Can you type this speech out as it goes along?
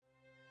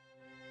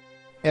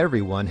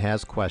Everyone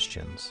has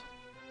questions.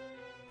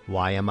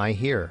 Why am I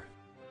here?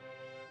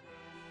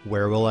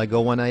 Where will I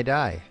go when I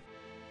die?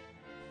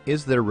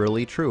 Is there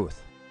really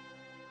truth?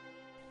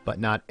 But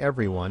not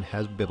everyone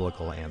has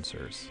biblical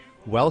answers.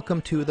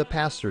 Welcome to The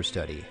Pastor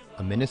Study,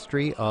 a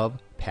ministry of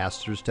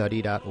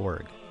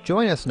pastorstudy.org.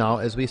 Join us now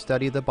as we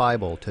study the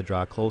Bible to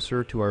draw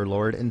closer to our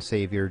Lord and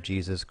Savior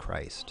Jesus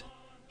Christ.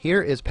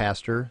 Here is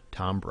Pastor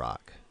Tom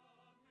Brock.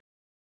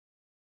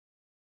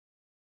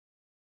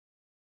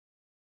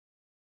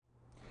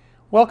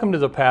 Welcome to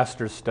the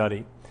Pastor's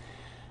Study.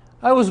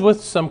 I was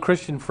with some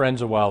Christian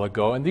friends a while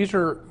ago, and these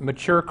are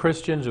mature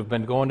Christians who've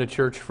been going to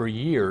church for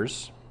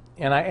years,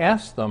 and I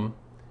asked them,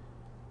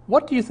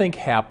 what do you think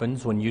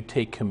happens when you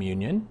take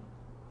communion?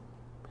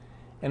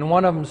 And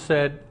one of them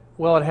said,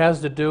 well, it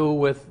has to do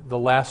with the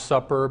Last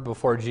Supper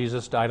before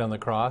Jesus died on the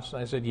cross.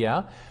 I said,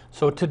 yeah.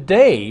 So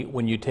today,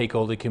 when you take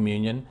Holy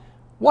Communion,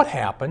 what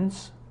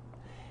happens?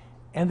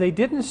 And they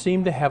didn't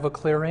seem to have a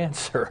clear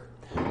answer.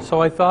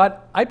 So I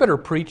thought, I better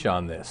preach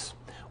on this.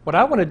 What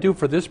I want to do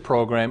for this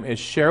program is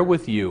share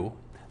with you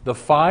the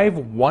 5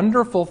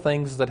 wonderful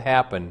things that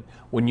happen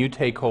when you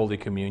take Holy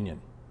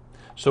Communion.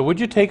 So would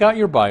you take out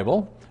your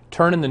Bible,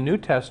 turn in the New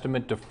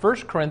Testament to 1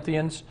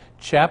 Corinthians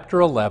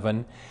chapter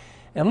 11,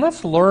 and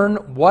let's learn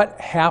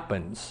what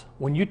happens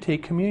when you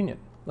take communion.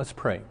 Let's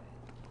pray.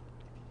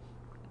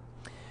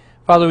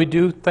 Father, we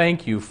do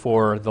thank you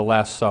for the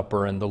Last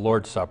Supper and the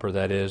Lord's Supper,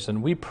 that is,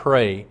 and we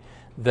pray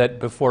that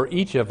before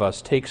each of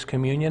us takes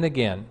communion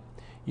again,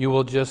 you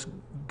will just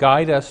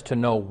guide us to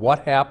know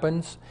what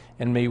happens,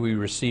 and may we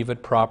receive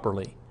it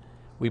properly.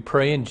 We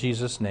pray in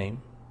Jesus'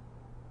 name.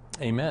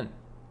 Amen.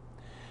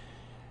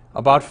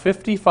 About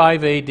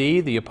 55 AD,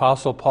 the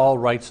Apostle Paul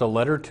writes a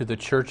letter to the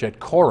church at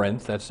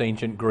Corinth, that's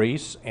ancient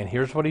Greece, and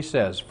here's what he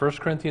says. 1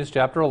 Corinthians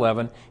chapter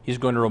 11, he's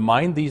going to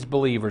remind these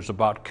believers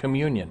about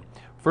communion.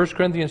 1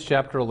 Corinthians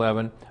chapter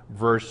 11,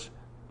 verse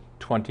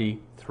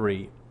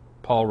 23.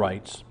 Paul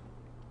writes,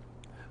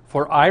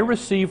 "For I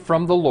received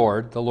from the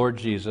Lord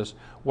Jesus,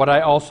 what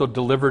I also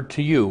delivered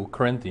to you,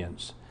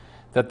 Corinthians,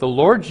 that the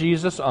Lord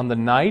Jesus on the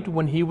night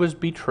when he was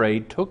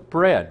betrayed took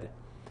bread,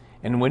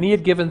 and when he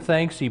had given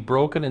thanks, he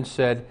broke it and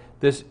said,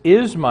 'This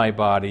is my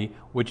body,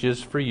 which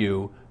is for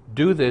you.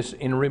 Do this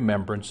in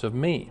remembrance of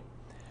me.'"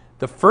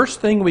 The first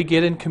thing we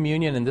get in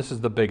communion, and this is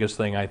the biggest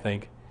thing I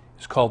think,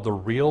 is called the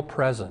real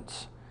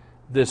presence.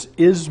 This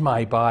is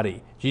my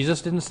body.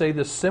 Jesus didn't say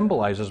this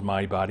symbolizes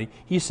my body.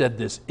 He said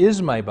this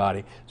is my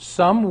body.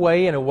 Some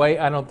way, in a way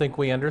I don't think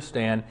we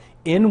understand,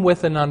 in,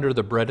 with, and under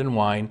the bread and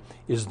wine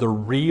is the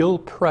real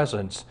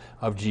presence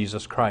of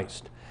Jesus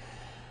Christ.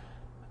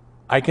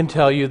 I can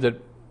tell you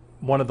that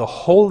one of the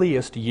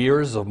holiest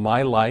years of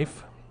my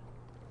life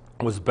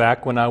was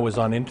back when I was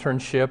on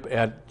internship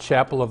at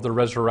Chapel of the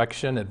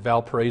Resurrection at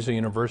Valparaiso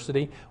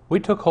University. We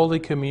took Holy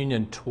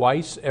Communion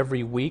twice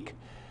every week.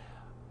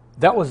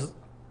 That was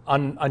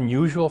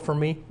unusual for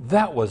me.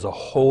 That was a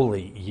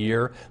holy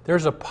year.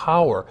 There's a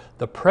power.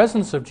 The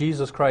presence of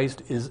Jesus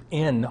Christ is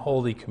in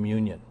Holy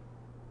Communion.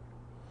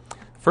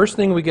 First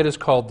thing we get is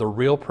called the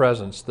real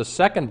presence. The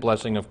second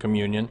blessing of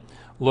communion,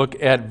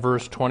 look at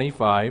verse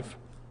 25.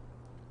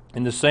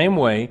 In the same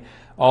way,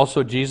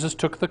 also Jesus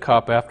took the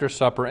cup after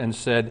supper and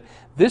said,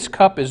 "This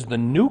cup is the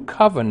new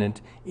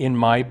covenant in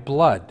my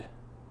blood."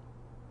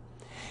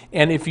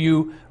 And if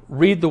you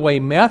read the way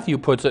Matthew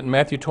puts it in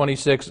Matthew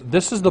 26,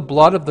 this is the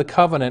blood of the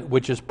covenant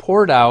which is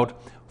poured out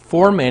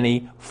for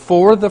many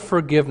for the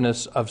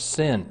forgiveness of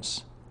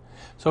sins.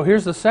 So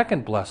here's the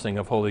second blessing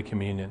of Holy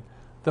Communion,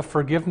 the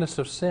forgiveness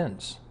of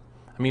sins.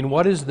 I mean,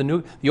 what is the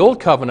new? The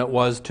old covenant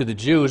was to the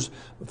Jews,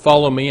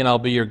 follow me and I'll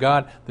be your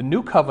God. The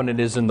new covenant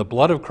is in the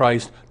blood of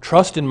Christ,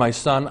 trust in my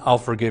Son, I'll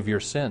forgive your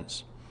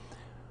sins.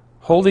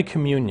 Holy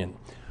Communion.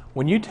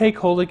 When you take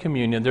Holy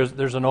Communion,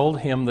 there's an old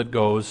hymn that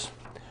goes,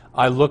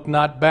 "I look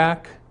not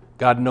back,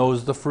 God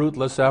knows the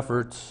fruitless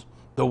efforts,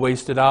 the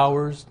wasted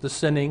hours, the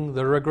sinning,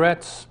 the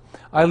regrets.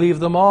 I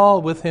leave them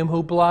all with him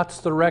who blots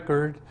the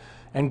record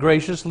and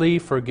graciously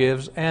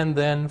forgives and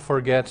then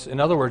forgets." In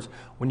other words,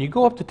 when you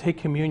go up to take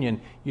communion,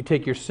 you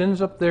take your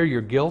sins up there, your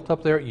guilt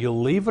up there, you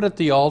leave it at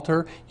the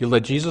altar, you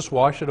let Jesus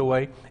wash it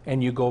away,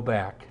 and you go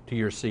back to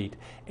your seat.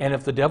 And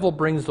if the devil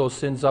brings those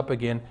sins up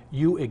again,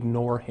 you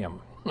ignore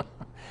him.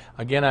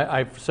 Again,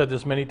 I've said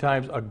this many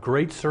times, a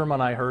great sermon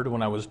I heard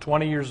when I was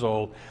 20 years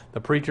old, the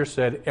preacher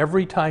said,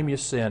 every time you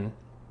sin,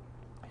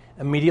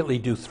 immediately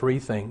do 3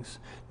 things.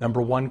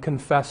 Number 1,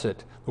 confess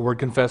it. The word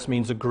confess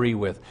means agree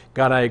with.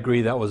 God, I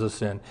agree that was a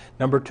sin.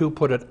 Number 2,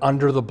 put it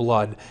under the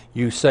blood.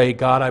 You say,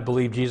 God, I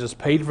believe Jesus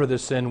paid for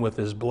this sin with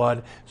his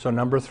blood. So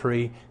number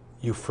 3,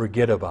 you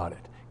forget about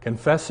it.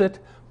 Confess it,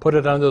 put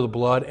it under the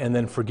blood, and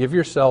then forgive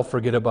yourself,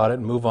 forget about it,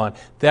 and move on.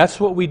 That's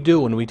what we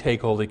do when we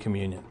take Holy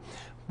Communion.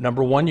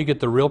 Number 1, you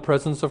get the real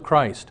presence of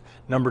Christ.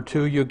 Number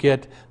 2, you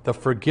get the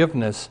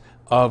forgiveness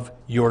of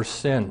your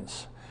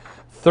sins.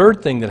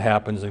 Third thing that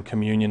happens in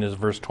communion is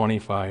verse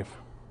 25.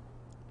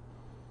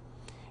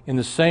 In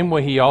the same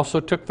way, he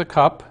also took the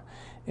cup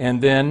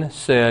and then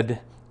said,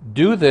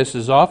 "Do this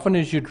as often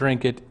as you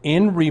drink it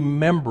in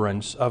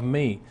remembrance of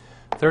me."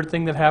 Third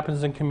thing that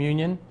happens in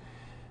communion,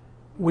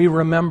 we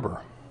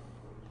remember.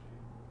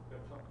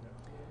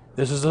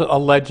 This is a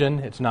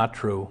legend, it's not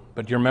true,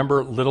 but do you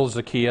remember little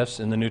Zacchaeus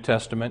in the New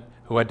Testament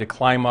who had to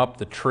climb up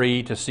the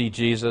tree to see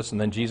Jesus,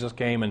 and then Jesus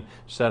came and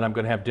said, I'm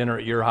going to have dinner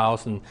at your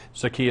house, and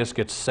Zacchaeus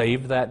gets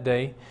saved that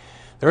day?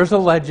 There's a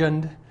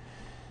legend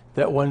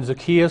that when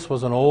Zacchaeus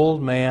was an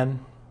old man,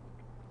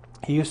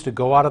 he used to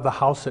go out of the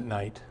house at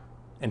night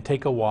and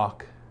take a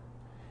walk,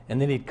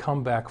 and then he'd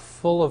come back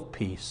full of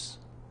peace.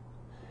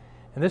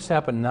 And this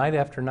happened night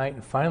after night,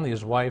 and finally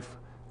his wife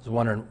was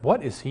wondering,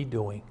 what is he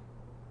doing?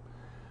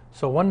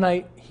 So one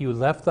night he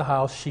left the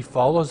house, she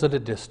follows at a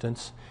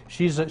distance,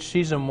 she's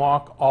in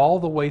walk all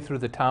the way through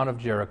the town of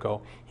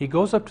Jericho. He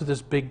goes up to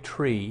this big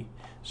tree,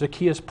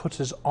 Zacchaeus puts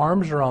his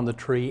arms around the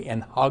tree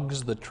and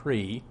hugs the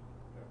tree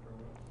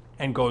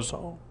and goes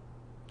home.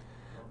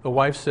 The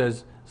wife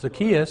says,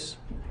 Zacchaeus,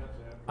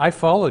 I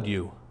followed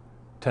you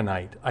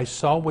tonight. I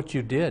saw what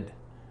you did.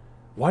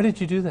 Why did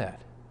you do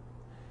that?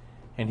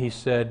 And he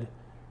said,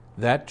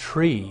 that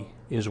tree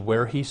is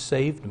where he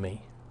saved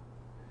me.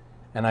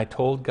 And I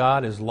told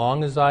God, as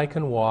long as I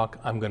can walk,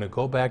 I'm going to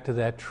go back to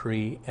that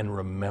tree and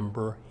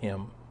remember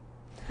him.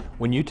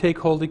 When you take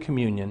Holy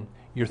Communion,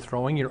 you're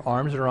throwing your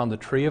arms around the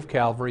tree of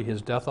Calvary,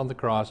 his death on the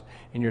cross,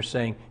 and you're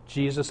saying,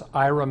 Jesus,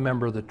 I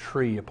remember the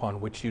tree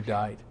upon which you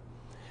died.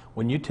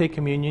 When you take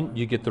communion,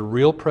 you get the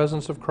real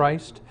presence of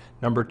Christ.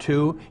 Number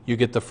 2, you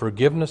get the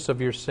forgiveness of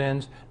your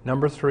sins.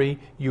 Number 3,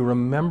 you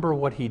remember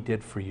what he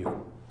did for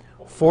you.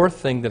 Fourth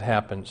thing that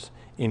happens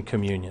in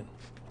communion.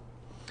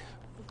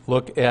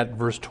 Look at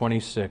verse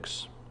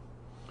 26.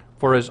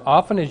 For as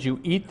often as you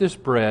eat this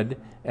bread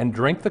and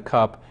drink the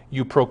cup,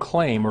 you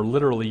proclaim, or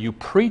literally you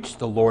preach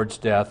the Lord's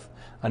death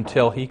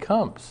until he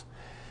comes.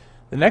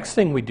 The next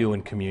thing we do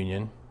in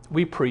communion,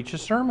 we preach a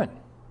sermon.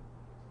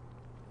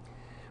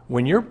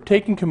 When you're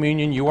taking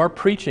communion, you are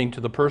preaching to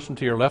the person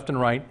to your left and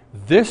right,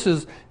 this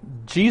is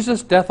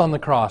Jesus' death on the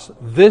cross.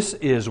 This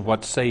is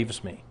what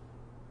saves me.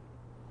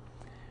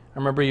 I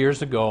remember many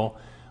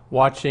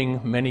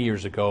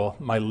years ago,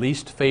 my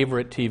least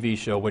favorite TV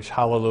show, which,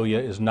 hallelujah,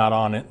 is not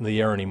on in the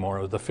air anymore.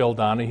 It was the Phil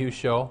Donahue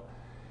Show.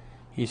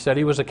 He said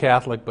he was a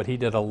Catholic, but he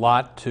did a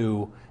lot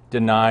to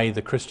deny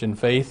the Christian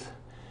faith.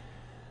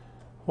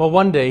 Well,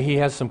 one day he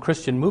has some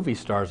Christian movie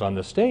stars on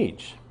the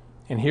stage.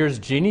 And here's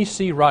Jeannie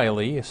C.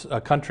 Riley, a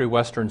country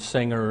western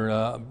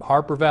singer,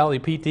 Harper Valley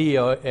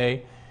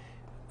PTA.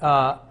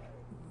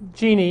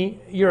 Jeannie,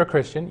 you're a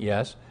Christian,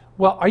 yes.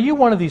 Well, are you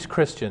one of these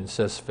Christians,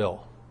 says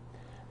Phil,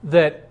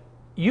 that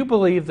you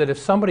believe that if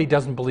somebody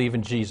doesn't believe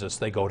in Jesus,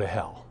 they go to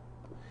hell?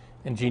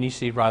 And Jeannie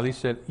C. Riley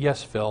said,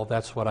 yes, Phil,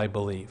 that's what I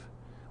believe.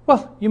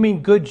 Well, you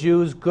mean good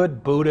Jews,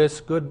 good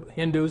Buddhists, good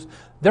Hindus,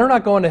 they're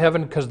not going to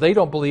heaven because they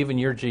don't believe in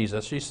your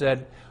Jesus. She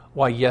said,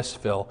 why, yes,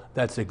 Phil,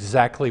 that's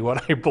exactly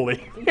what I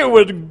believe. It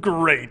was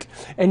great.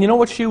 And you know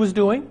what she was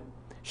doing?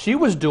 She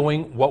was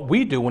doing what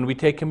we do when we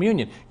take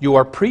communion. You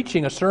are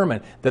preaching a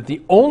sermon that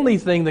the only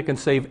thing that can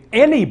save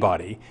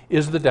anybody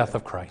is the death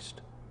of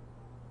Christ.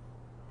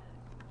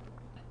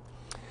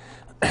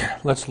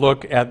 Let's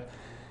look at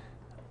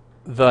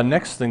the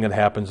next thing that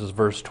happens is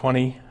verse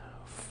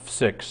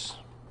 26.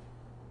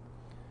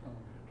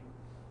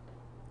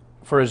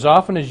 For as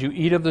often as you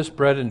eat of this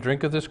bread and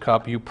drink of this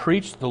cup, you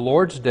preach the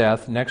Lord's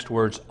death, next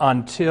words,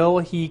 until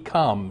he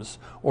comes.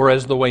 Or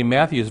as the way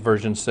Matthew's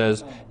version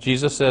says,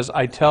 Jesus says,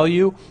 I tell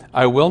you,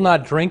 I will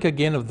not drink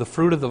again of the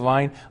fruit of the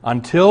vine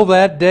until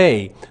that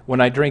day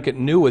when I drink it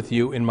new with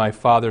you in my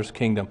Father's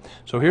kingdom.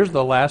 So here's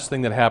the last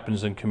thing that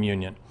happens in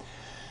communion.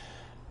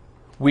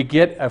 We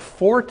get a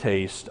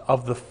foretaste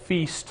of the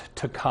feast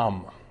to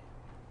come.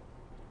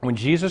 When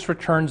Jesus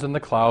returns in the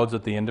clouds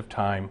at the end of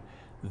time,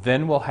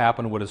 then will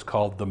happen what is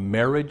called the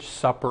marriage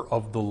supper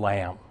of the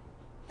Lamb.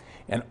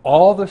 And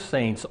all the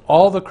saints,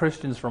 all the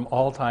Christians from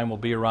all time will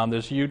be around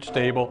this huge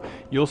table.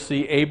 You'll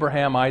see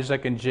Abraham,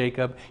 Isaac, and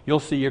Jacob. You'll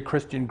see your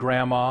Christian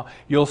grandma.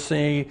 You'll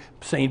see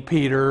St.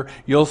 Peter.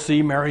 You'll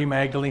see Mary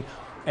Magdalene.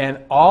 And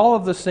all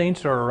of the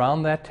saints are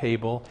around that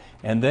table.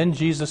 And then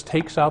Jesus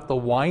takes out the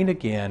wine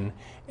again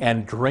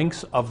and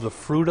drinks of the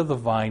fruit of the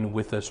vine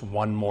with us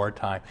one more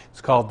time. It's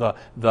called the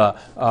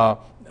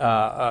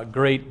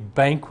great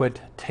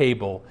banquet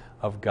table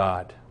of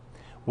God.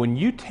 When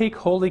you take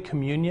Holy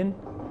Communion,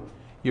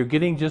 you're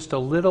getting just a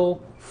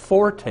little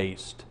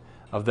foretaste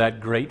of that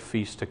great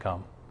feast to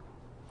come.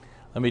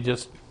 Let me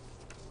just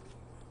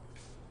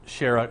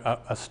share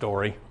a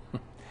story.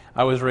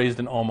 I was raised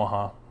in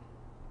Omaha.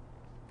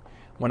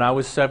 When I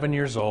was 7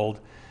 years old,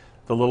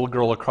 the little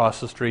girl across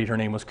the street, her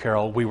name was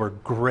Carol, we were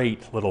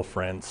great little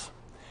friends.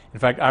 In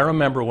fact, I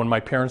remember when my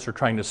parents were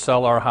trying to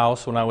sell our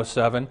house when I was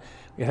 7,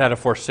 it had a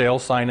for sale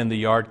sign in the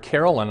yard.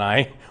 Carol and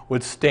I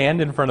would stand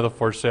in front of the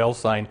for sale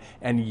sign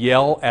and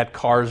yell at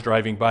cars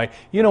driving by,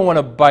 you don't want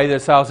to buy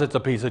this house, it's a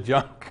piece of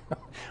junk.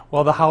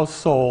 Well, the house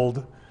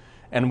sold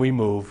and we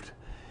moved.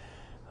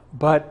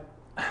 But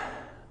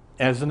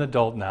as an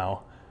adult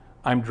now,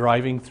 I'm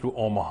driving through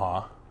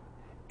Omaha,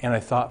 and I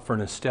thought, for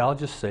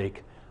nostalgia's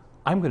sake,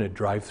 I'm going to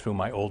drive through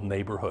my old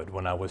neighborhood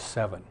when I was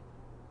 7.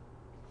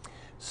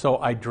 So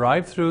I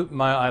drive through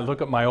I look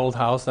at my old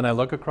house, and I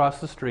look across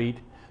the street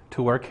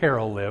to where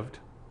Carol lived,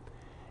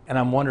 and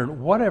I'm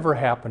wondering, whatever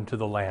happened to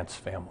the Lance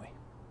family?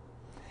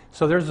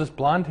 So there's this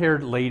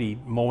blonde-haired lady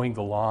mowing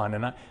the lawn,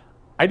 and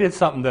I did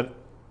something that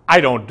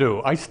I don't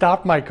do. I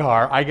stopped my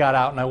car, I got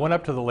out, and I went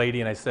up to the lady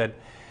and I said,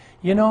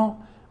 you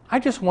know, I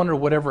just wonder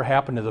whatever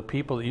happened to the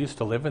people that used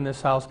to live in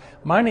this house.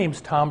 My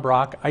name's Tom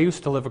Brock. I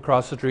used to live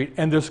across the street.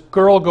 And this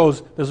girl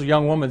goes, this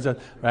young woman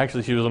said,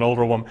 actually she was an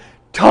older woman,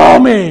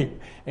 Tommy!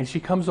 And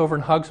she comes over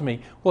and hugs me.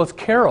 Well, it's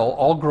Carol,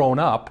 all grown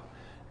up,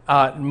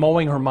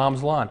 mowing her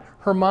mom's lawn.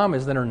 Her mom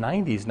is in her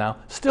 90s now,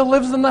 still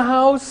lives in the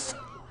house.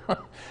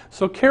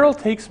 So Carol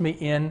takes me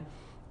in,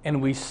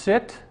 and we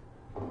sit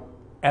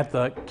at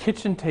the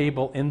kitchen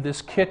table in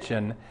this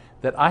kitchen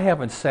that I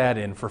haven't sat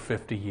in for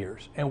 50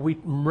 years. And we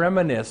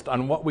reminisced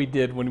on what we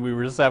did when we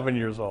were 7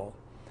 years old.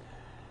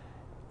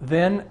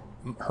 Then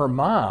her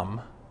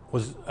mom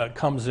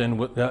comes in,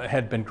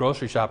 had been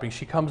grocery shopping.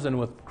 She comes in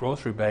with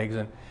grocery bags,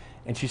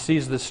 and she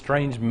sees this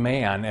strange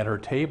man at her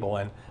table.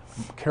 And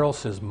Carol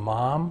says,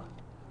 Mom,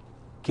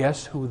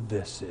 guess who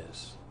this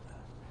is?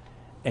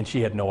 And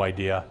she had no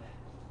idea.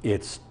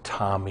 It's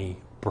Tommy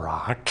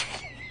Brock.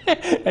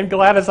 And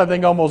Gladys, I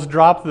think, almost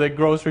dropped the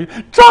groceries.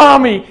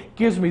 Tommy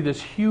gives me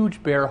this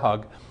huge bear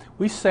hug.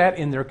 We sat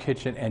in their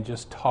kitchen and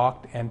just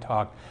talked and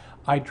talked.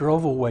 I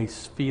drove away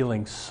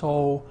feeling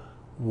so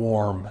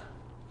warm.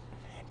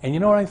 And you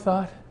know what I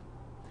thought?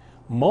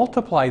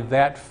 Multiply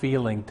that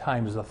feeling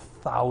times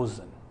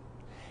 1,000.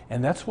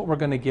 And that's what we're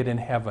going to get in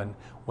heaven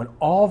when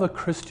all the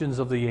Christians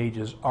of the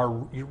ages are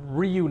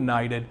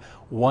reunited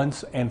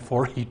once and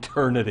for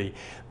eternity.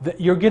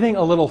 You're getting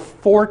a little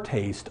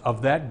foretaste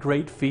of that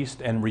great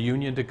feast and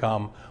reunion to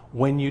come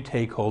when you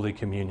take Holy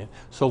Communion.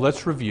 So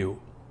let's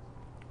review.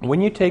 When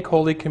you take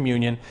Holy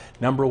Communion,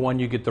 number one,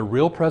 you get the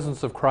real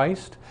presence of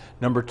Christ.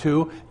 Number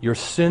two, your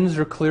sins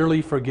are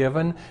clearly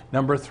forgiven.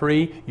 Number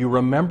three, you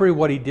remember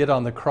what he did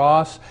on the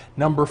cross.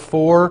 Number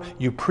four,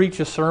 you preach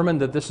a sermon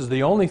that this is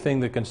the only thing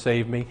that can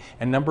save me.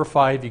 And number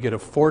five, you get a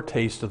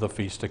foretaste of the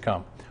feast to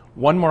come.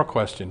 One more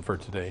question for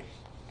today.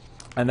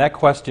 And that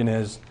question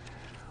is,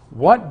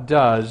 what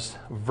does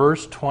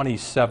verse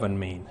 27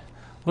 mean?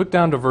 Look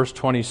down to verse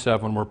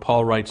 27 where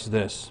Paul writes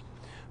this.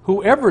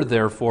 Whoever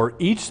therefore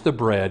eats the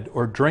bread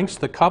or drinks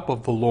the cup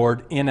of the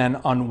Lord in an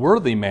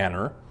unworthy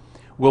manner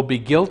will be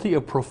guilty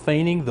of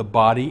profaning the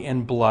body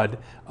and blood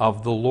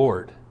of the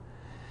Lord.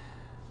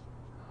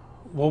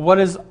 Well, what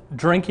does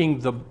drinking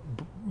the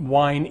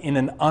wine in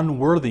an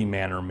unworthy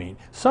manner mean?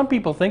 Some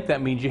people think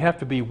that means you have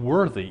to be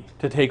worthy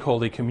to take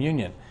Holy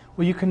Communion.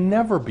 Well, you can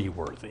never be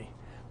worthy.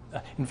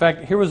 In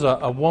fact, here was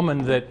a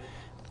woman that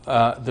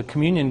the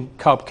communion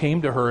cup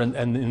came to her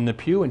in the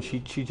pew, and she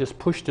just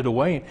pushed it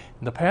away.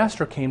 And the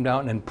pastor came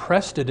down and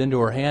pressed it into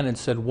her hand and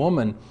said,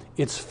 Woman,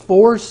 it's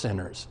for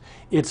sinners.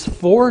 It's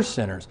for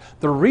sinners.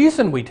 The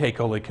reason we take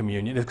Holy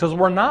Communion is because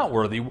we're not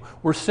worthy.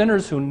 We're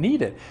sinners who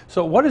need it.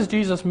 So what does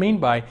Jesus mean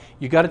by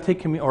you got to take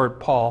communion, or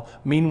Paul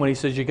mean when he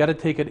says you got to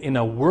take it in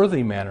a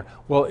worthy manner?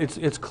 Well,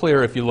 it's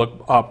clear if you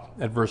look up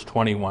at verse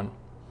 21.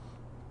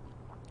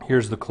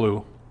 Here's the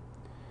clue.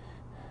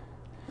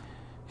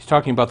 He's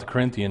talking about the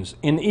Corinthians.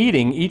 In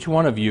eating, each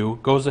one of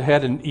you goes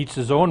ahead and eats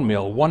his own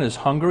meal. One is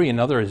hungry,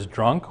 another is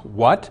drunk.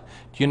 What?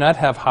 Do you not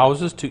have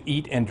houses to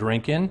eat and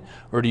drink in?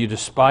 Or do you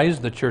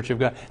despise the church of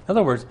God? In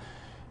other words,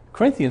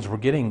 Corinthians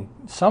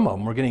some of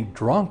them were getting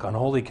drunk on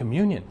Holy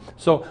Communion.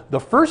 So the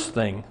first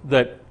thing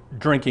that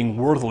drinking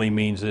worthily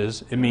means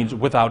is, it means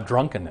without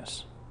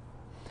drunkenness.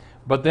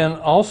 But then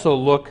also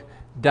look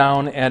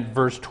down at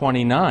verse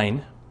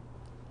 29.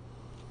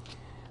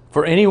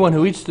 For anyone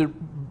who eats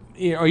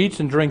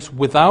and drinks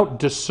without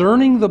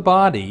discerning the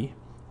body,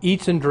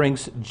 eats and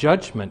drinks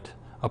judgment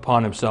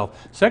upon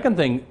himself. Second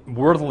thing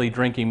worthily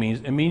drinking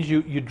means, it means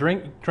you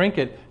drink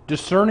it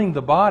discerning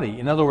the body.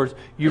 In other words,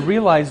 you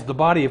realize the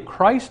body of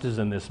Christ is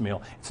in this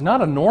meal. It's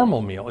not a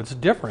normal meal. It's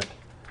different.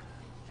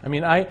 I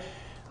mean, I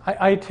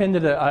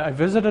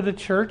visited a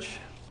church,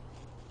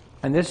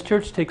 and this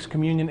church takes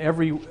communion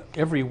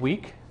every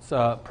week. It's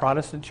a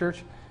Protestant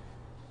church.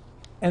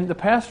 And the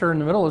pastor in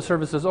the middle of the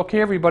service says,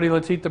 okay, everybody,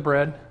 let's eat the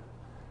bread.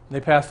 They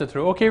passed it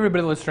through. Okay,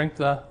 everybody, let's drink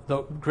the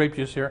grape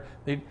juice here.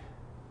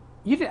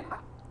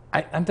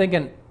 I'm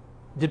thinking,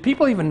 did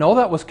people even know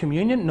that was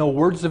communion? No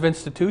words of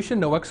institution,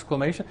 no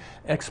explanation.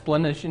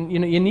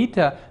 You need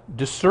to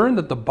discern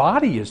that the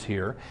body is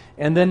here.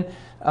 And then,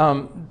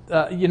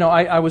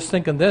 I was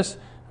thinking this.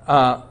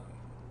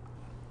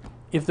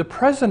 If the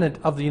President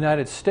of the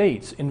United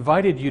States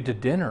invited you to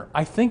dinner,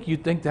 I think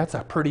you'd think that's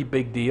a pretty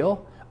big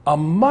deal. A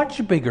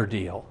much bigger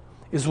deal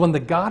is when the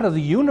God of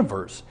the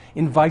universe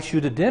invites you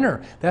to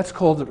dinner. That's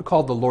called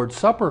the Lord's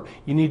Supper.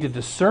 You need to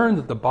discern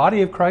that the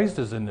body of Christ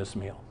is in this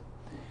meal.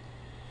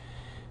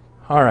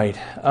 All right.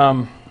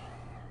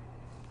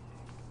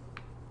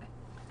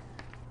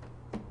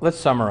 Let's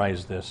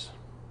summarize this.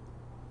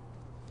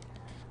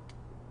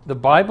 The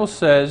Bible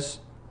says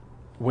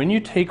when you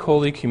take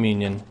Holy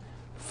Communion,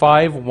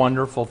 5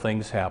 wonderful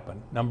things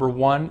happen. Number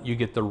 1, you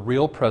get the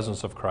real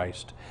presence of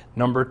Christ.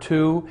 Number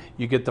 2,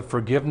 you get the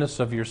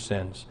forgiveness of your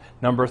sins.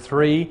 Number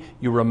 3,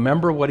 you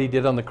remember what he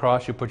did on the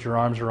cross. You put your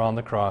arms around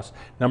the cross.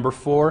 Number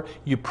 4,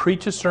 you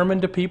preach a sermon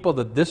to people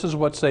that this is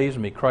what saves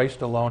me,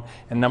 Christ alone.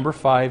 And number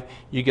 5,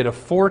 you get a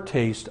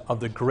foretaste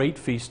of the great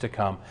feast to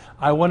come.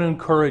 I want to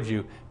encourage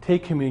you,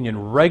 take communion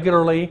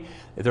regularly.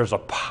 There's a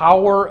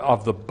power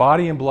of the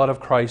body and blood of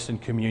Christ in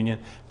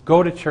communion.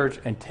 Go to church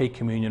and take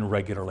communion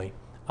regularly.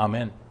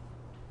 Amen.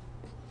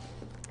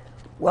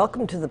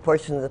 Welcome to the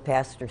portion of the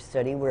Pastor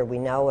Study where we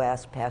now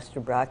ask Pastor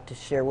Brock to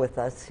share with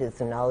us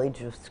his knowledge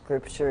of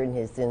Scripture and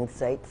his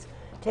insights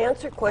to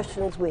answer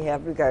questions we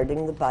have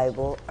regarding the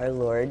Bible, our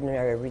Lord, and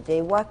our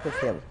everyday walk with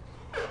Him.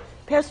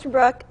 Pastor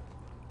Brock,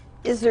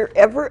 is there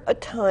ever a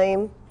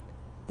time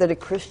that a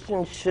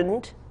Christian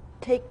shouldn't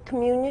take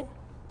communion?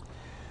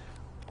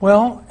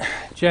 Well,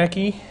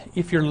 Jackie,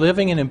 if you're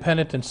living in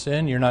impenitent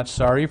sin, you're not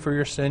sorry for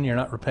your sin, you're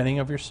not repenting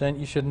of your sin,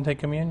 you shouldn't take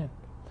communion.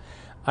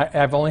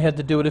 I've only had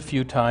to do it a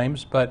few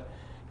times, but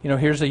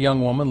here's a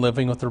young woman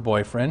living with her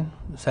boyfriend,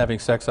 is having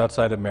sex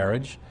outside of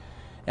marriage,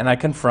 and I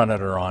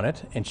confronted her on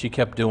it, and she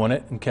kept doing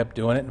it,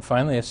 and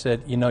finally I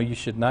said, you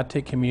should not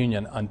take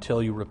communion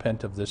until you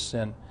repent of this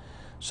sin.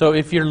 So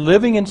if you're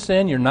living in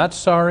sin, you're not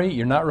sorry,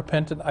 you're not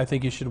repentant, I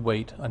think you should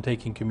wait on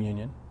taking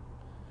communion.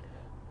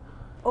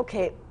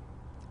 Okay.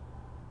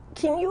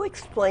 Can you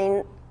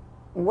explain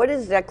what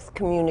is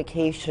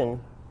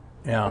excommunication?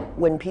 Yeah.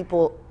 When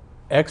people...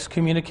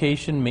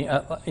 Excommunication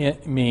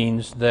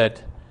means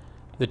that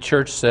the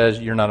church says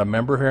you're not a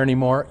member here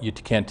anymore, you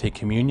can't take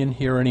communion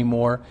here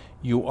anymore,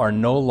 you are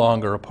no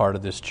longer a part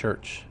of this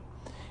church.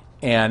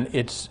 And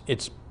it's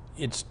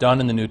done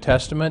in the New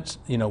Testament.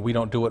 We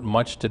don't do it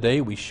much today,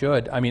 we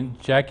should. I mean,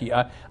 Jackie,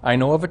 I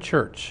know of a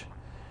church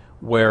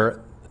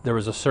where there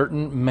was a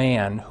certain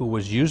man who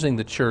was using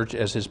the church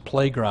as his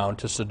playground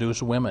to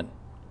seduce women.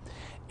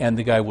 And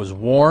the guy was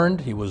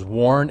warned,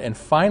 and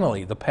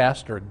finally the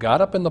pastor got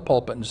up in the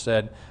pulpit and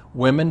said,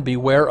 "Women,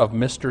 beware of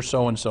Mr.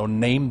 So-and-so,"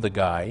 named the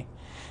guy,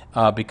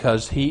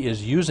 because he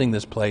is using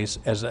this place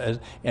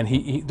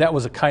and that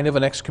was a kind of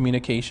an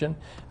excommunication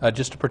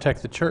just to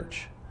protect the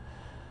church.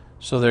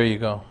 So there you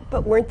go.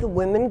 But weren't the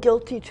women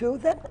guilty too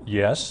then?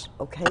 Yes.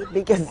 Okay,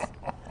 because,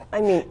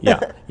 I mean...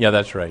 Yeah,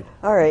 that's right.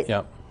 All right.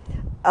 Yeah.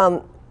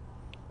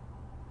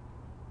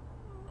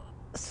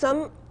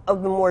 Some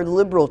of the more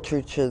liberal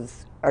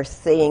churches are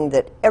saying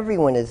that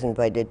everyone is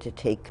invited to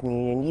take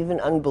communion, even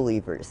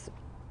unbelievers.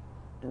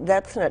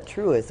 That's not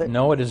true, is it?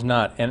 No, it is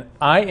not. And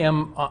I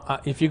am,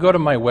 if you go to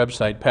my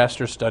website,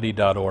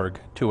 pastorstudy.org,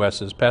 2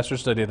 S's,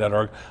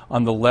 pastorstudy.org,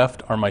 on the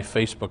left are my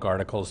Facebook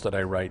articles that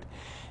I write.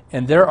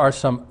 And there are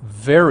some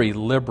very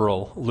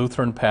liberal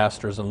Lutheran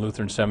pastors and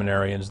Lutheran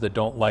seminarians that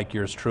don't like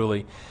yours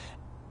truly.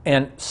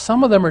 And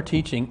some of them are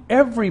teaching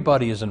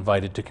everybody is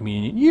invited to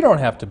communion. You don't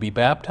have to be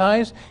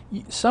baptized.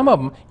 Some of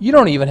them, you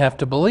don't even have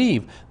to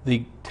believe.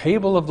 The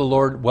table of the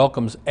Lord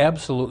welcomes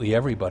absolutely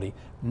everybody.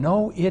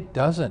 No, it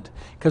doesn't.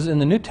 Because in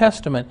the New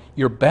Testament,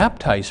 you're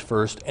baptized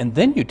first and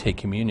then you take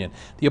communion.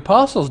 The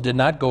apostles did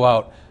not go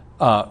out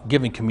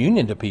giving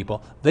communion to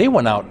people. They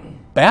went out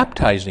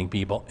baptizing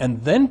people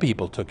and then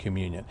people took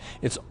communion.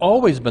 It's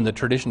always been the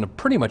tradition of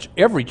pretty much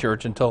every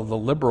church until the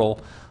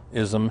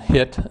liberalism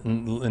hit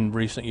in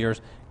recent years.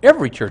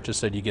 Every church has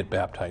said you get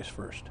baptized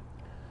first.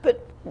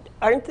 But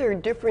aren't there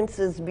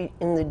differences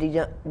in the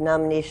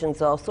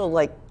denominations also?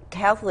 Like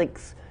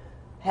Catholics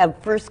have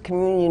First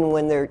Communion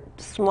when they're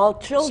small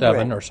children.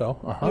 7 or so.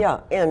 Uh-huh. Yeah,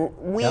 and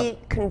we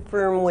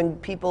confirm when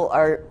people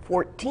are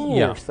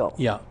 14 or so.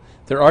 Yeah.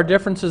 There are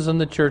differences in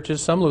the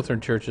churches. Some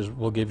Lutheran churches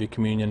will give you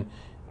communion.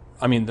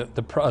 I mean,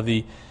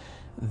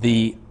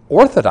 the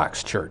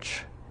Orthodox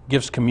Church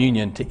gives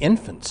communion to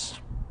infants.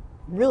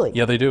 Really?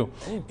 Yeah, they do.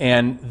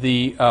 And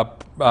the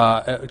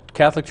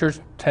Catholic Church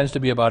tends to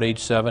be about age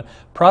 7.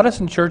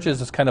 Protestant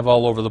churches is kind of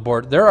all over the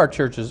board. There are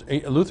churches,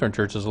 Lutheran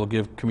churches, will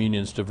give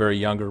communions to very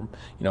younger,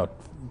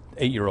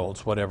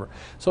 8-year-olds, whatever.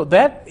 So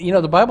that,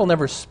 the Bible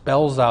never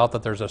spells out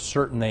that there's a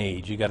certain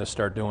age you got to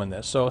start doing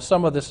this. So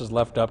some of this is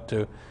left up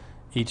to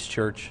each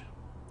church.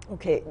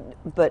 Okay,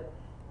 but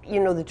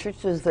the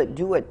churches that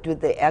do it, do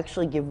they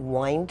actually give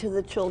wine to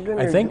the children?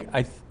 I think,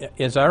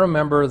 as I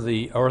remember,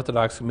 the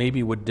Orthodox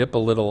maybe would dip a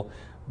little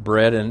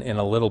bread in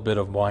a little bit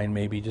of wine,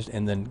 maybe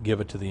and then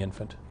give it to the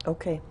infant.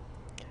 Okay.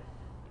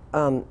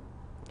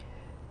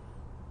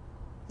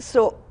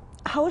 So,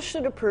 how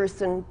should a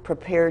person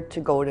prepare to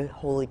go to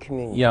Holy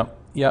Communion?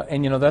 Yeah,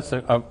 and that's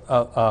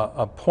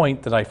a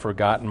point that I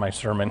forgot in my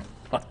sermon.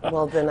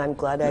 Well, then I'm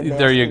glad I.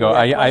 There you go.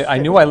 I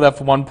knew I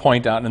left one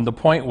point out, and the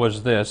point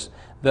was this: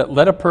 that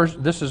let a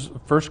person. This is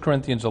 1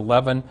 Corinthians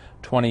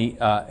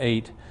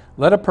 11:28.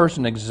 Let a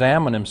person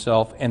examine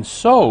himself, and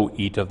so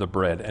eat of the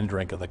bread and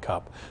drink of the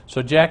cup.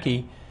 So,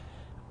 Jackie,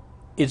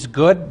 it's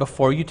good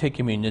before you take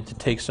communion to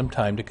take some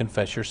time to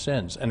confess your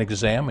sins and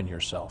examine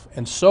yourself,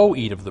 and so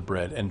eat of the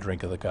bread and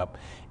drink of the cup.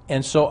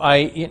 And so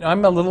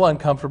I'm a little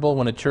uncomfortable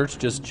when a church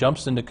just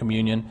jumps into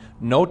communion,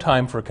 no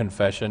time for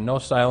confession, no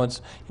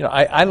silence.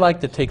 I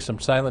like to take some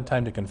silent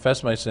time to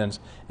confess my sins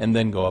and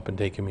then go up and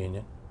take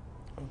communion.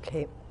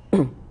 Okay.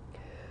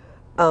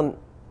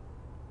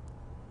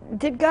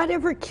 Did God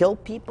ever kill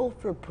people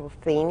for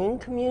profaning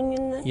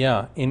communion then?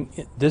 Yeah, in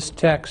this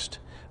text,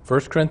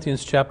 1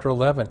 Corinthians chapter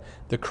 11,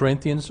 the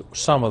Corinthians,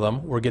 some of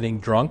them, were getting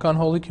drunk on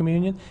Holy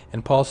Communion,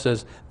 and Paul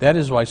says, that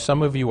is why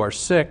some of you are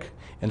sick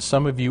and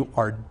some of you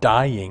are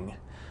dying.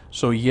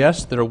 So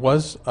yes, there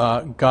was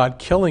God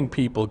killing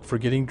people for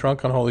getting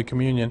drunk on Holy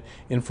Communion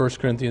in 1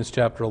 Corinthians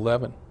chapter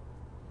 11.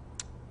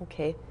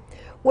 Okay.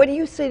 What do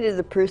you say to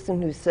the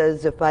person who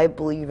says, if I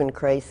believe in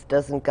Christ,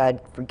 doesn't God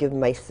forgive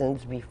my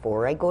sins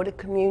before I go to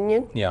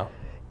communion? Yeah.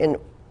 And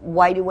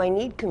why do I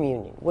need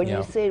communion? What do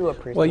you say to a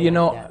person Well, like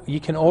that? you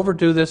can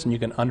overdo this and you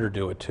can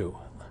underdo it too.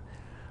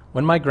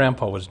 When my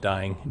grandpa was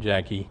dying,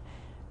 Jackie,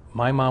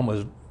 my mom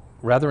was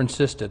rather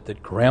insistent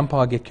that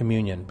Grandpa get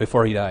communion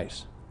before he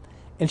dies.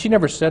 And she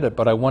never said it,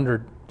 but I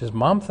wondered, does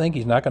Mom think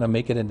he's not going to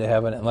make it into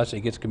heaven unless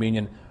he gets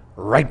communion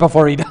right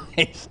before he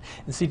dies?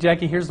 And see,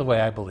 Jackie, here's the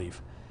way I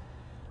believe.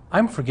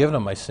 I'm forgiven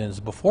of my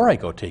sins before I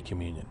go take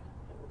communion,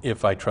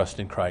 if I trust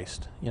in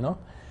Christ,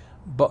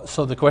 But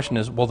so the question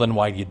is, well, then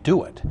why do you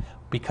do it?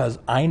 Because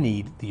I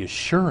need the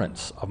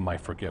assurance of my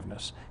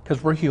forgiveness.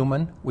 Because we're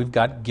human, we've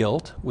got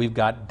guilt, we've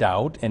got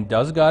doubt, and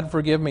does God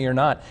forgive me or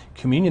not?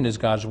 Communion is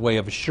God's way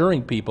of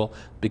assuring people,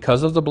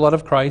 because of the blood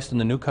of Christ and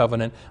the new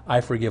covenant, I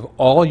forgive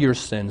all your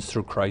sins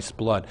through Christ's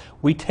blood.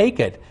 We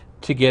take it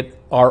to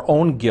get our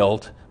own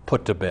guilt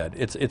put to bed.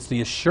 It's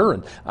the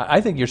assurance. I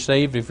think you're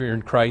saved if you're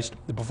in Christ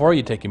before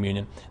you take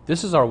communion.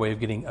 This is our way of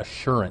getting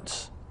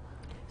assurance.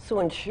 So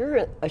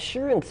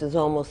assurance is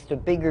almost a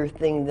bigger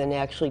thing than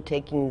actually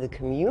taking the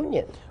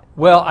communion.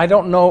 Well, I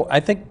don't know. I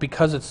think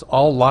because it's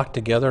all locked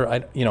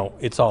together,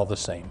 it's all the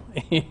same.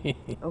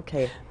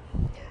 Okay.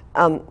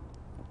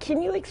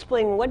 Can you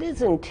explain what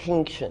is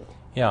intinction?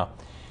 Yeah.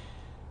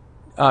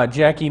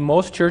 Jackie,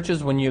 most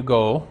churches, when you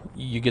go,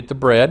 you get the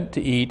bread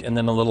to eat and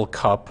then a little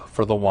cup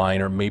for the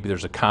wine, or maybe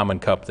there's a common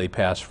cup they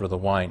pass for the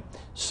wine.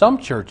 Some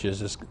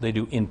churches, they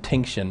do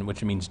intinction,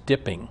 which means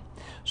dipping.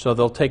 So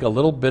they'll take a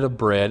little bit of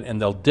bread and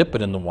they'll dip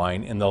it in the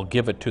wine and they'll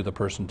give it to the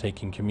person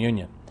taking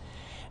communion.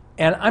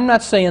 And I'm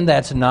not saying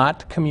that's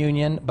not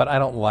communion, but I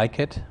don't like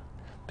it,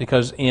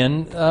 because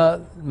in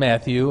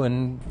Matthew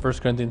and 1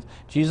 Corinthians,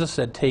 Jesus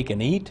said take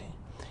and eat.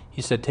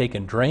 He said take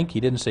and drink. He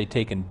didn't say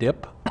take and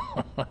dip.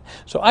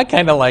 So I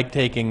kind of like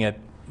taking it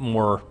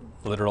more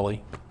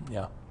literally.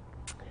 Yeah.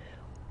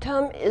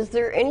 Tom, is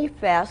there any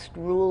fast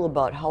rule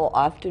about how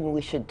often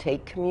we should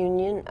take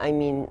communion? I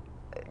mean,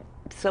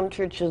 some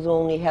churches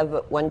only have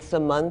it once a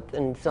month,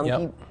 and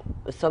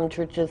some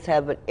churches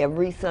have it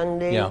every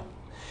Sunday. Yeah.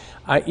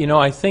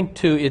 I think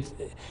too, it's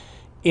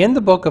in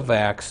the book of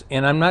Acts,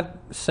 and I'm not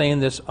saying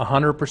this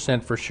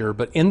 100% for sure,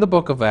 but in the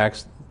book of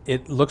Acts,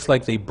 it looks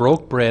like they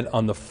broke bread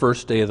on the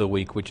first day of the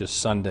week, which is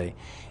Sunday.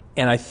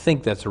 And I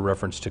think that's a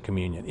reference to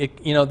communion.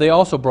 They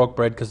also broke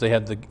bread because they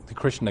had the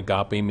Christian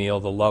agape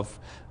meal, the love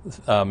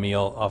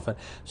meal often.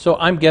 So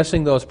I'm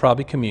guessing though it's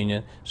probably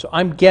communion. So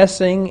I'm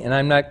guessing, and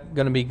I'm not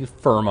going to be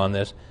firm on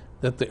this,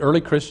 that the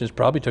early Christians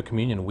probably took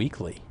communion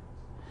weekly.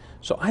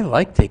 So I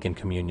like taking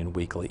communion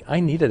weekly. I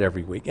need it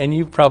every week. And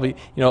you probably,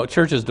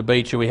 churches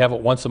debate, should we have it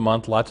once a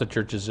month? Lots of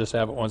churches just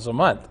have it once a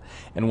month.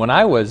 And when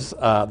I was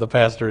the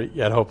pastor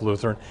at Hope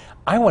Lutheran,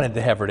 I wanted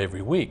to have it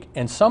every week.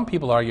 And some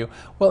people argue,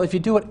 well, if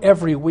you do it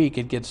every week,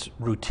 it gets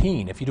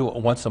routine. If you do it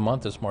once a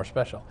month, it's more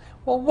special.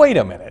 Well, wait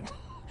a minute.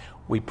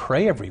 We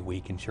pray every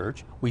week in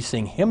church. We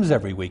sing hymns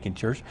every week in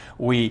church.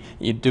 We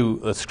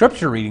do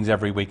scripture readings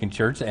every week in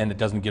church, and it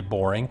doesn't get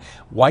boring.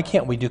 Why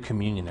can't we do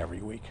communion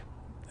every week?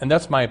 And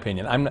that's my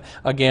opinion.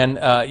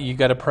 You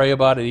got to pray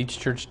about it. Each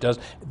church does.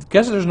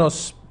 Because there's no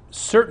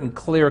certain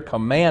clear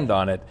command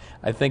on it,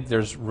 I think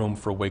there's room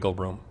for wiggle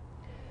room.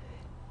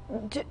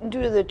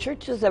 Do the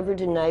churches ever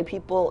deny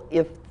people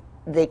if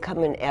they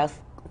come and ask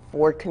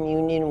for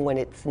communion when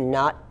it's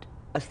not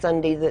a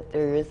Sunday that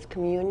there is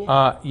communion?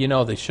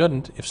 They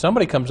shouldn't. If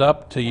somebody comes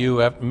up to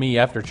you, me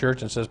after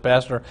church, and says,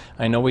 Pastor,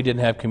 I know we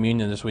didn't have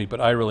communion this week,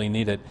 but I really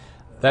need it,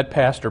 that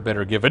pastor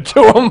better give it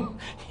to them.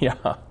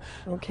 Yeah.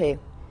 Okay.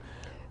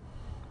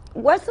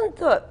 Wasn't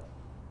the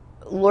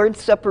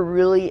Lord's Supper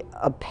really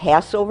a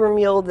Passover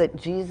meal that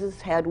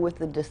Jesus had with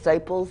the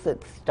disciples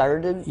that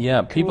started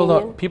communion?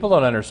 People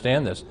don't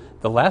understand this.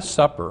 The Last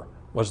Supper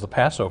was the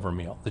Passover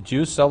meal. The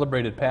Jews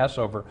celebrated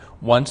Passover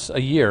once a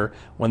year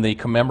when they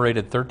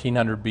commemorated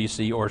 1300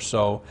 BC or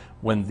so,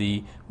 when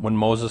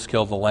Moses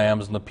killed the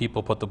lambs and the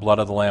people put the blood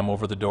of the lamb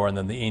over the door, and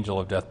then the angel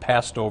of death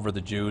passed over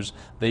the Jews.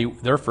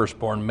 Their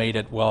firstborn made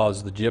it, well,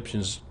 as the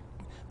Egyptians,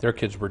 their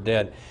kids were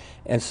dead.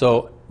 And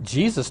so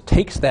Jesus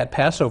takes that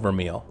Passover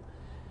meal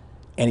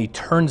and he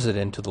turns it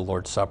into the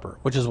Lord's Supper,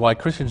 which is why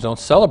Christians don't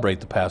celebrate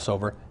the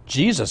Passover.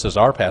 Jesus is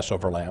our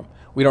Passover lamb.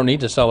 We don't need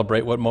to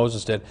celebrate what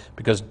Moses did,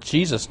 because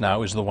Jesus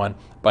now is the one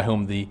by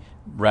whom the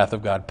wrath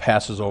of God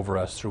passes over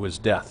us through his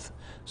death.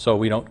 So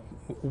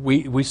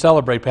we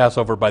celebrate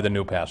Passover by the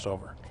new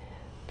Passover.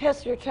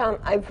 Pastor Tom,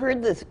 I've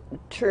heard this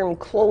term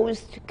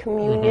closed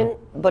communion,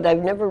 but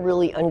I've never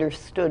really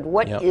understood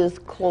what Yep. is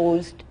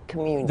closed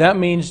communion. That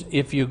means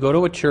if you go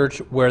to a church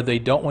where they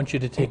don't want you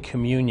to take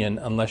communion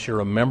unless you're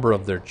a member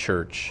of their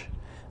church,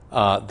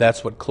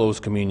 that's what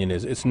closed communion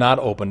is. It's not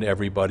open to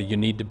everybody. You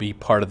need to be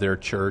part of their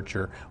church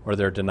or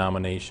their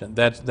denomination.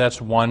 That's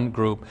one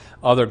group.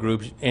 Other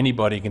groups,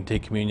 anybody can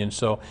take communion.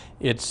 So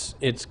it's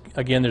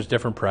again, there's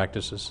different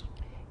practices.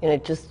 And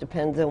it just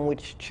depends on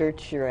which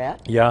church you're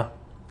at. Yeah.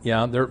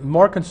 They're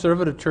more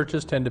conservative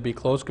churches tend to be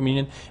closed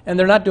communion, and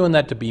they're not doing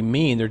that to be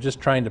mean. They're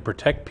just trying to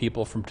protect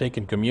people from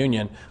taking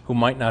communion who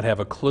might not have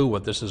a clue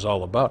what this is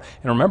all about.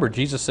 And remember,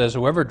 Jesus says,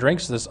 whoever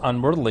drinks this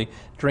unworthily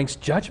drinks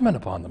judgment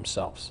upon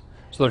themselves.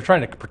 So they're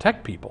trying to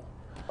protect people.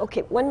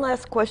 Okay, one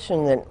last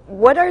question then.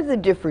 What are the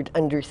different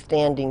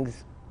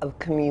understandings of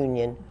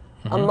communion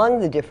among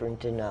the different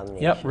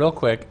denominations? Yep, real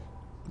quick.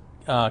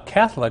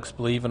 Catholics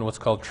believe in what's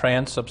called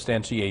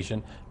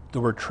transubstantiation. The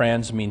word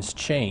trans means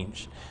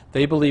change.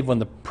 They believe when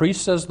the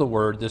priest says the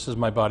word, this is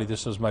my body,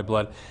 this is my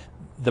blood,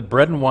 the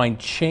bread and wine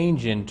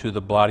change into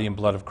the body and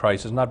blood of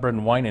Christ. It's not bread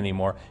and wine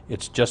anymore,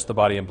 it's just the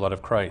body and blood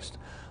of Christ.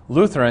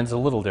 Lutherans, a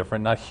little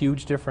different, not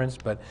huge difference,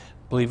 but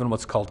believe in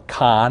what's called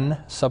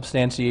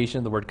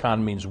consubstantiation. The word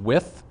con means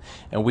with,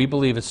 and we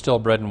believe it's still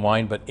bread and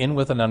wine, but in,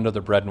 with, and under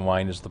the bread and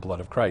wine is the blood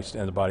of Christ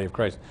and the body of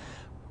Christ.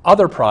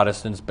 Other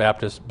Protestants,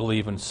 Baptists,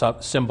 believe in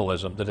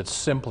symbolism, that it's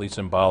simply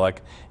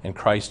symbolic and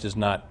Christ is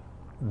not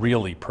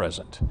really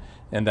present.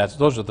 And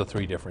those are the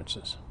three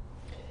differences.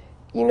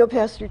 You know,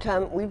 Pastor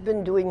Tom, we've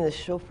been doing this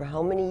show for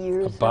how many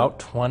years? About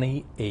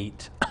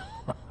 28.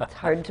 It's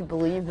hard to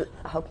believe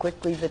how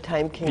quickly the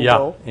time can Yeah,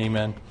 go.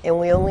 amen. And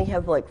we only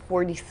have like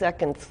 40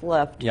 seconds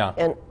left. Yeah.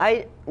 And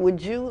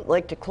would you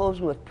like to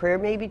close with prayer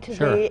maybe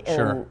today?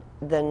 Sure. And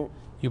then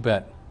You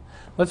bet.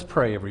 Let's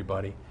pray,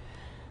 everybody.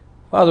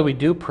 Father, we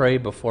do pray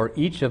before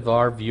each of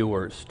our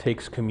viewers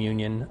takes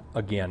communion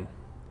again,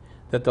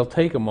 that they'll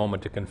take a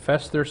moment to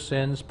confess their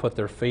sins, put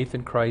their faith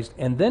in Christ,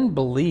 and then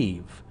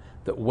believe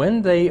that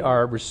when they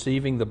are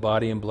receiving the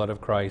body and blood of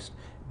Christ,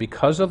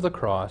 because of the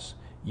cross,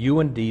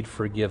 you indeed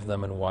forgive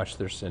them and wash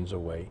their sins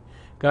away.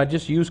 God,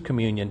 just use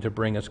communion to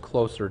bring us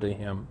closer to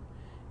Him.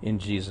 In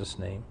Jesus'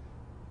 name,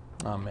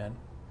 amen.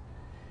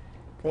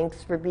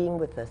 thanks for being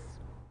with us.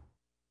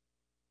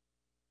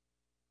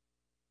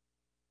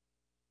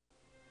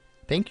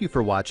 Thank you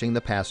for watching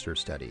The Pastor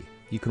Study.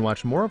 You can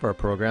watch more of our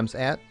programs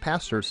at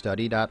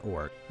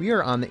pastorstudy.org. We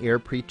are on the air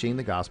preaching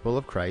the gospel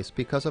of Christ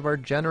because of our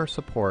generous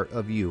support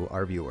of you,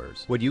 our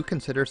viewers. Would you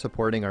consider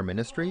supporting our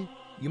ministry?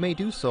 You may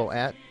do so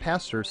at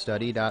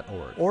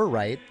pastorstudy.org or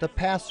write The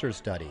Pastor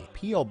Study,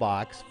 P.O.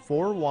 Box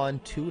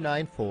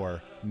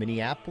 41294,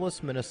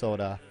 Minneapolis,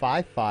 Minnesota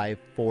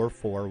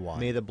 55441.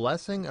 May the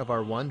blessing of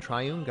our one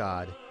triune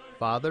God,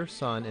 Father,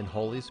 Son, and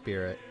Holy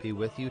Spirit be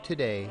with you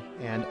today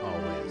and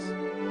always.